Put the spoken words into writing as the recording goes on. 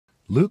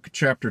Luke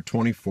chapter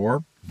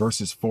 24,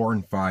 verses 4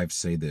 and 5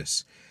 say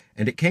this,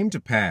 "And it came to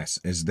pass,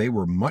 as they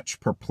were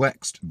much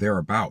perplexed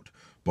thereabout,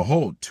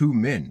 behold, two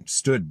men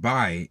stood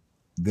by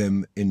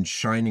them in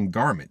shining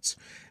garments.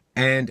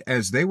 And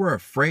as they were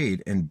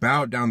afraid and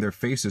bowed down their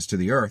faces to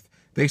the earth,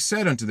 they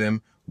said unto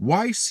them,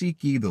 Why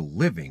seek ye the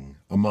living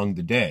among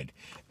the dead?"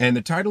 And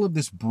the title of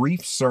this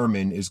brief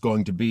sermon is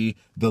going to be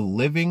The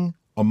Living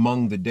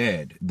Among the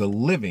Dead. The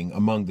living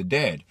among the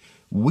dead.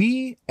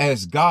 We,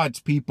 as God's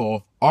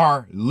people,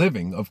 are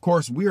living. Of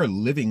course, we are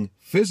living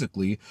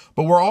physically,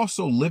 but we're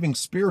also living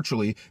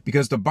spiritually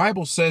because the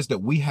Bible says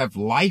that we have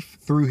life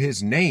through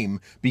his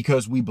name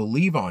because we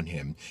believe on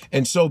him.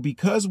 And so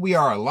because we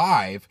are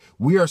alive,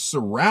 we are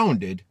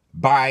surrounded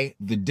by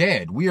the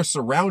dead. We are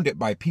surrounded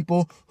by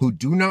people who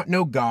do not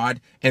know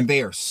God, and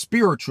they are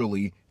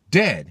spiritually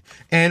dead.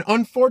 And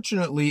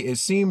unfortunately, it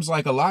seems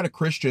like a lot of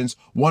Christians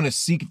want to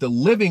seek the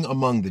living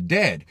among the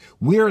dead.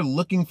 We're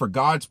looking for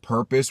God's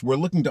purpose. We're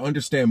looking to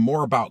understand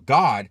more about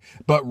God,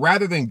 but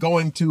rather than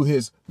going to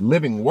his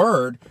living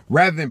word,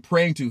 rather than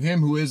praying to him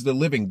who is the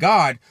living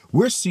God,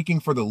 we're seeking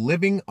for the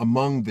living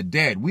among the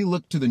dead. We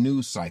look to the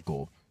news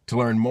cycle to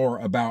learn more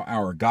about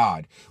our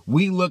God.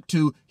 We look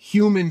to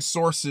human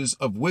sources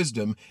of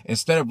wisdom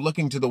instead of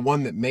looking to the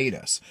one that made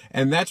us.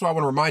 And that's why I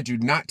want to remind you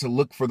not to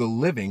look for the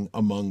living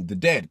among the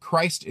dead.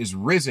 Christ is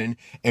risen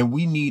and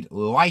we need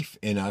life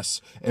in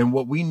us. And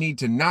what we need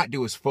to not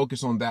do is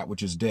focus on that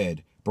which is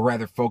dead, but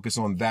rather focus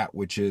on that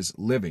which is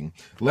living.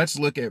 Let's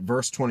look at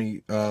verse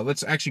 20.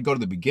 Let's actually go to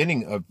the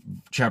beginning of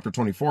chapter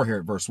 24 here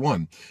at verse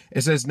 1.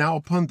 It says, "Now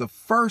upon the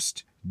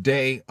first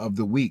day of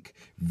the week,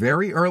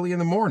 very early in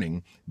the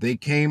morning, they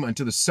came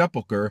unto the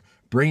sepulchre,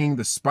 bringing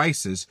the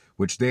spices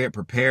which they had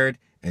prepared,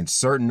 and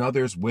certain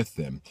others with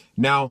them."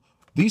 Now,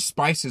 these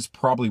spices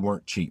probably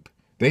weren't cheap.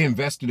 They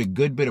invested a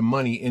good bit of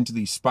money into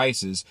these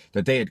spices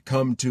that they had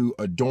come to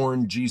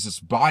adorn Jesus'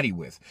 body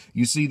with.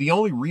 You see, the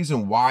only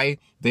reason why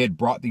they had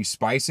brought these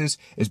spices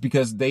is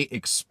because they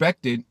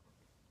expected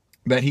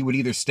that he would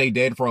either stay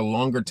dead for a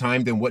longer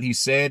time than what he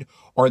said,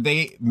 or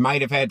they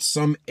might have had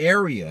some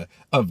area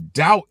of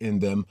doubt in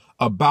them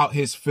about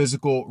his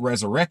physical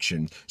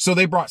resurrection. So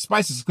they brought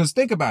spices, because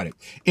think about it.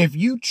 If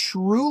you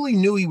truly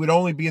knew he would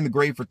only be in the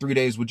grave for 3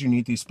 days, would you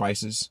need these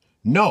spices?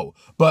 No,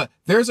 but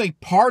there's a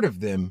part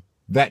of them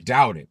that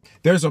doubted.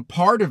 There's a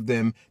part of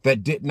them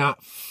that did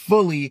not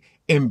fully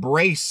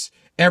embrace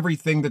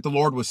everything that the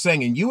Lord was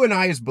saying. And you and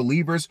I as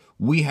believers,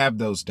 we have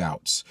those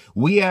doubts.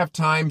 We have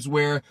times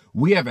where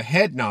we have a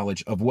head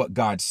knowledge of what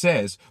God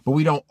says, but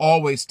we don't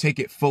always take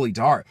it fully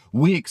to heart.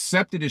 We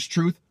accept it as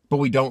truth, but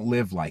we don't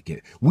live like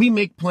it. We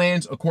make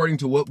plans according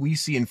to what we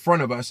see in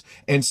front of us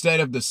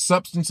instead of the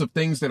substance of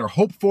things that are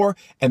hoped for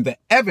and the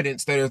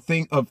evidence that are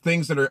of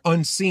things that are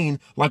unseen,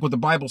 like what the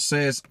Bible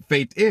says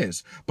faith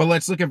is. But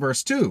let's look at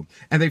verse 2.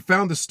 "And they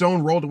found the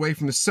stone rolled away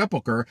from the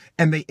sepulchre,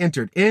 and they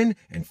entered in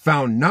and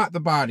found not the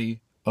body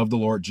of the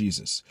Lord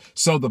Jesus."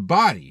 So the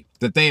body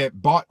that they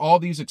had bought all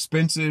these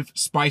expensive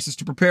spices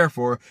to prepare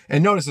for,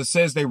 and notice it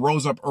says they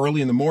rose up early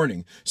in the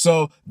morning.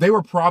 So they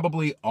were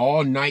probably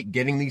all night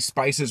getting these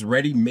spices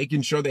ready,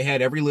 making sure they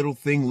had every little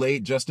thing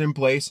laid just in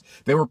place.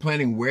 They were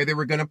planning where they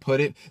were going to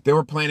put it. They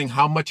were planning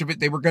how much of it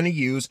they were going to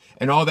use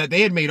and all that.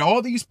 They had made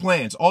all these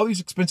plans, all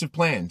these expensive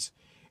plans,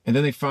 and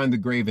then they find the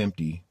grave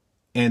empty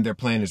and their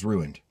plan is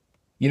ruined.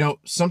 You know,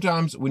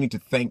 sometimes we need to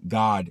thank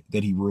God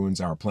that he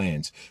ruins our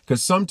plans,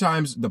 because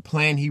sometimes the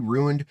plan he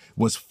ruined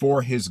was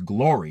for his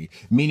glory,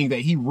 meaning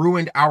that he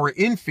ruined our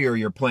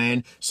inferior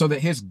plan so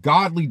that his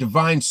godly,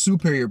 divine,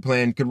 superior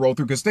plan could roll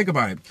through. Because think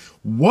about it.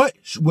 What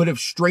would have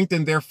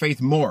strengthened their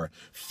faith more?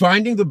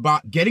 Finding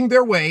getting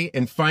their way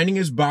and finding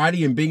his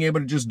body and being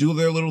able to just do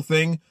their little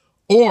thing,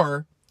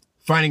 or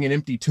finding an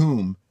empty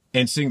tomb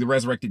and seeing the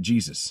resurrected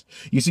Jesus?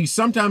 You see,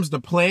 sometimes the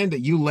plan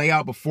that you lay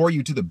out before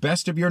you to the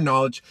best of your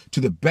knowledge,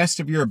 to the best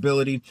of your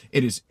ability,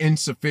 it is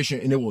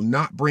insufficient and it will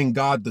not bring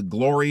God the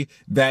glory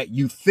that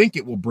you think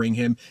it will bring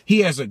him. He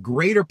has a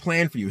greater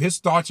plan for you. His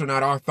thoughts are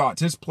not our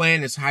thoughts. His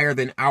plan is higher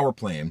than our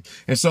plan.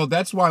 And so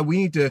that's why we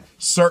need to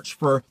search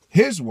for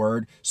his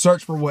word,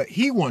 search for what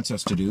he wants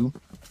us to do.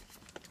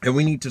 And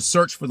we need to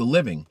search for the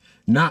living,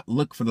 not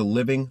look for the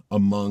living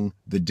among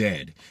the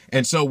dead.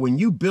 And so when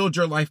you build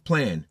your life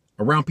plan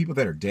around people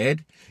that are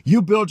dead,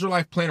 you build your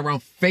life plan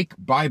around fake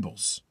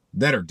Bibles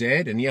that are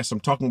dead. And yes, I'm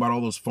talking about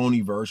all those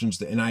phony versions,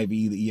 the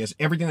NIV, the ES,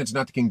 everything that's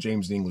not the King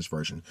James, the English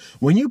version.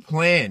 When you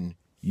plan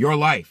your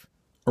life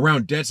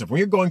around dead stuff, when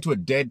you're going to a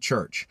dead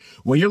church,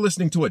 when you're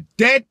listening to a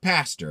dead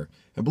pastor,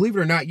 and believe it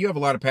or not, you have a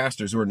lot of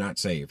pastors who are not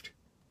saved.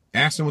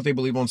 Ask them what they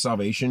believe on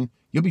salvation.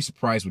 You'll be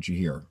surprised what you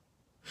hear.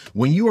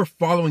 When you are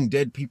following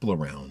dead people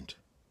around,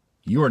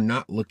 you are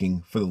not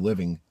looking for the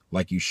living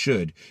like you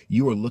should.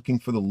 You are looking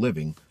for the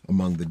living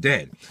among the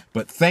dead.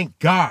 But thank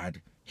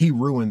God he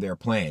ruined their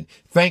plan.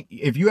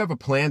 If you have a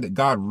plan that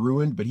God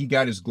ruined, but he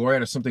got his glory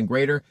out of something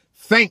greater,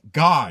 thank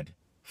God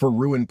for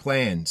ruined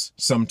plans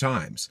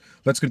sometimes.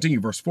 Let's continue.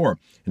 Verse 4.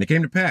 "And it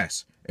came to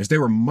pass, as they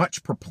were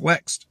much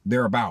perplexed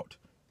thereabout."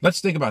 Let's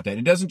think about that.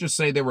 It doesn't just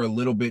say they were a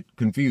little bit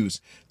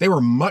confused. They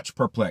were much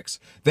perplexed.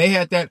 They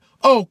had that,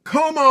 oh,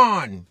 come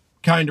on,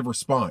 kind of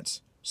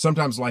response.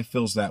 Sometimes life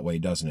feels that way,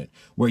 doesn't it?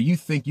 Where you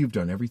think you've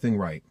done everything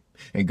right.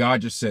 And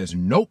God just says,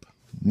 nope,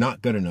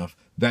 not good enough.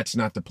 That's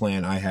not the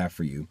plan I have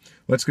for you.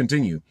 Let's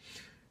continue.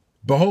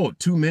 Behold,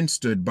 two men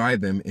stood by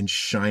them in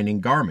shining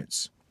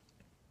garments.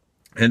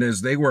 And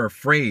as they were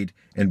afraid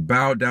and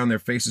bowed down their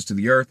faces to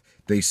the earth,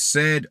 they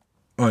said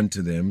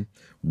unto them,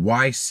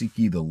 why seek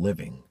ye the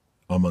living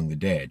among the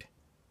dead?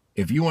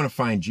 If you want to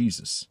find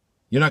Jesus,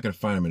 you're not going to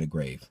find him in a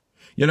grave.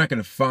 You're not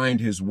going to find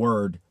his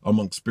word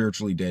among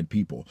spiritually dead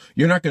people.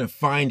 You're not going to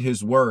find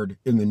his word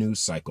in the news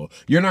cycle.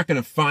 You're not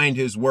going to find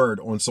his word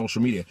on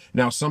social media.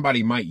 Now,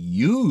 somebody might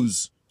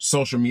use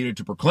social media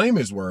to proclaim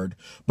his word,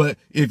 but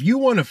if you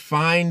want to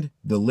find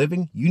the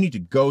living, you need to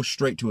go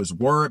straight to his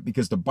word,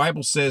 because the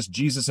Bible says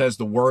Jesus has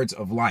the words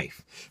of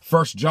life.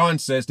 1 John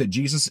says that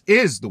Jesus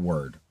is the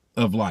word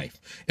of life.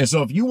 And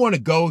so if you want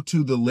to go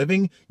to the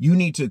living, you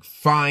need to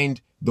find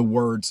the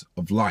words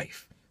of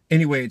life.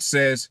 Anyway, it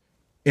says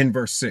in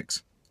verse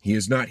 6, he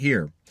is not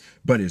here,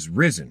 but is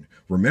risen.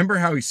 Remember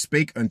how he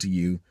spake unto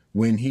you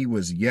when he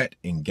was yet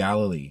in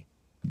Galilee.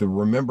 The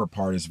remember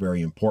part is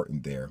very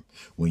important there.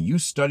 When you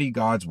study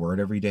God's word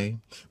every day,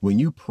 when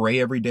you pray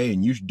every day,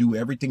 and you do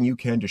everything you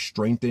can to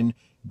strengthen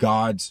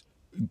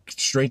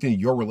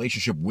your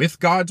relationship with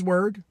God's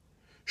word,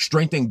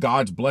 strengthen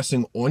God's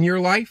blessing on your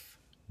life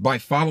by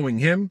following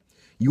him,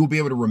 you will be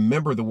able to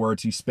remember the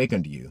words he spake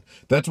unto you.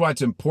 That's why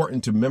it's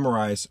important to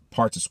memorize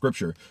parts of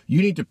scripture.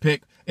 You need to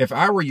pick, if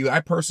I were you, I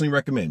personally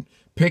recommend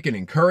pick an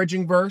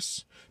encouraging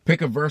verse,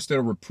 pick a verse that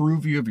will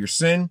reprove you of your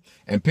sin,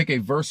 and pick a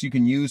verse you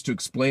can use to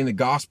explain the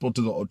gospel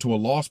to a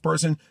lost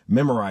person.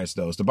 Memorize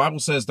those. The Bible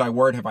says, thy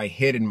word have I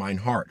hid in mine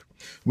heart.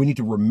 We need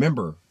to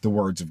remember the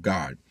words of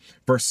God.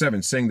 Verse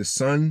 7, saying the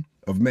Son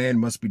of Man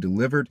must be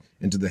delivered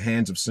into the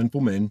hands of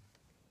sinful men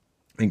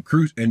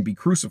and be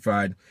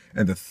crucified,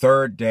 and the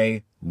third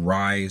day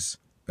rise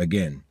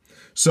again.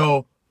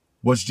 So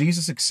was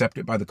Jesus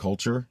accepted by the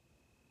culture?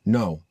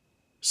 No.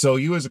 So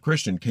you as a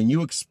Christian, can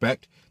you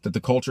expect that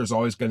the culture is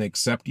always going to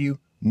accept you?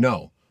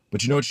 No.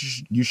 But you know what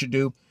you should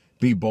do?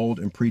 Be bold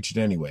and preach it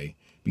anyway,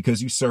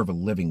 because you serve a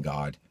living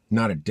God,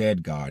 not a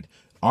dead God.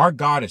 Our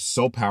God is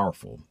so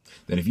powerful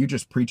that if you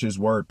just preach his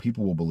word,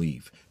 people will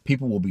believe.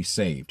 People will be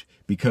saved.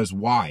 Because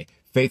why?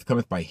 Faith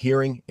cometh by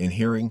hearing, and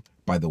hearing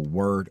by the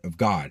word of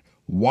God.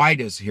 Why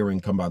does hearing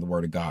come by the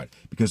word of God?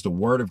 Because the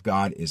word of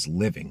God is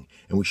living,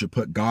 and we should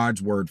put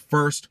God's word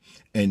first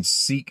and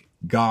seek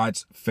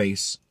God's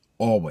face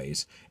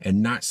always,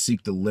 and not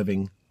seek the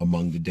living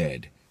among the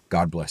dead.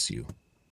 God bless you.